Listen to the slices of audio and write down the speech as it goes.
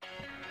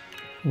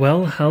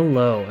Well,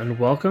 hello, and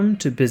welcome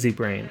to Busy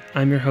Brain.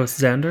 I'm your host,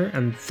 Xander,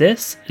 and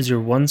this is your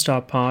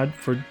one-stop pod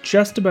for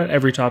just about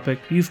every topic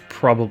you've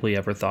probably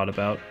ever thought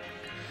about.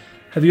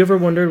 Have you ever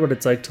wondered what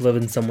it's like to live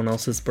in someone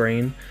else's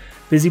brain?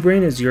 Busy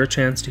Brain is your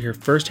chance to hear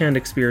first-hand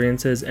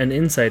experiences and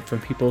insight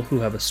from people who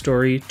have a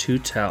story to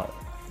tell.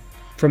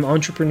 From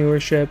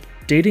entrepreneurship,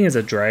 dating as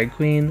a drag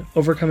queen,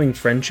 overcoming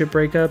friendship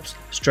breakups,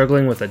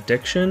 struggling with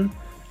addiction,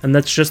 and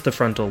that's just the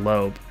frontal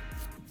lobe.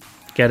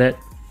 Get it?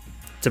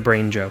 It's a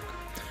brain joke.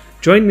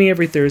 Join me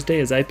every Thursday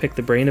as I pick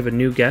the brain of a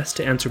new guest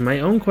to answer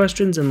my own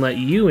questions and let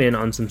you in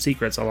on some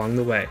secrets along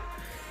the way.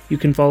 You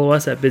can follow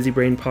us at Busy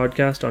Brain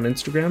Podcast on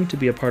Instagram to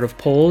be a part of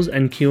polls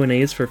and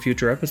Q&As for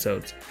future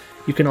episodes.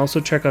 You can also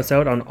check us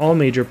out on all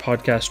major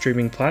podcast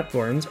streaming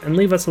platforms and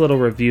leave us a little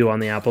review on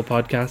the Apple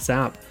Podcasts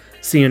app.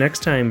 See you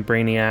next time,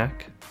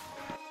 Brainiac.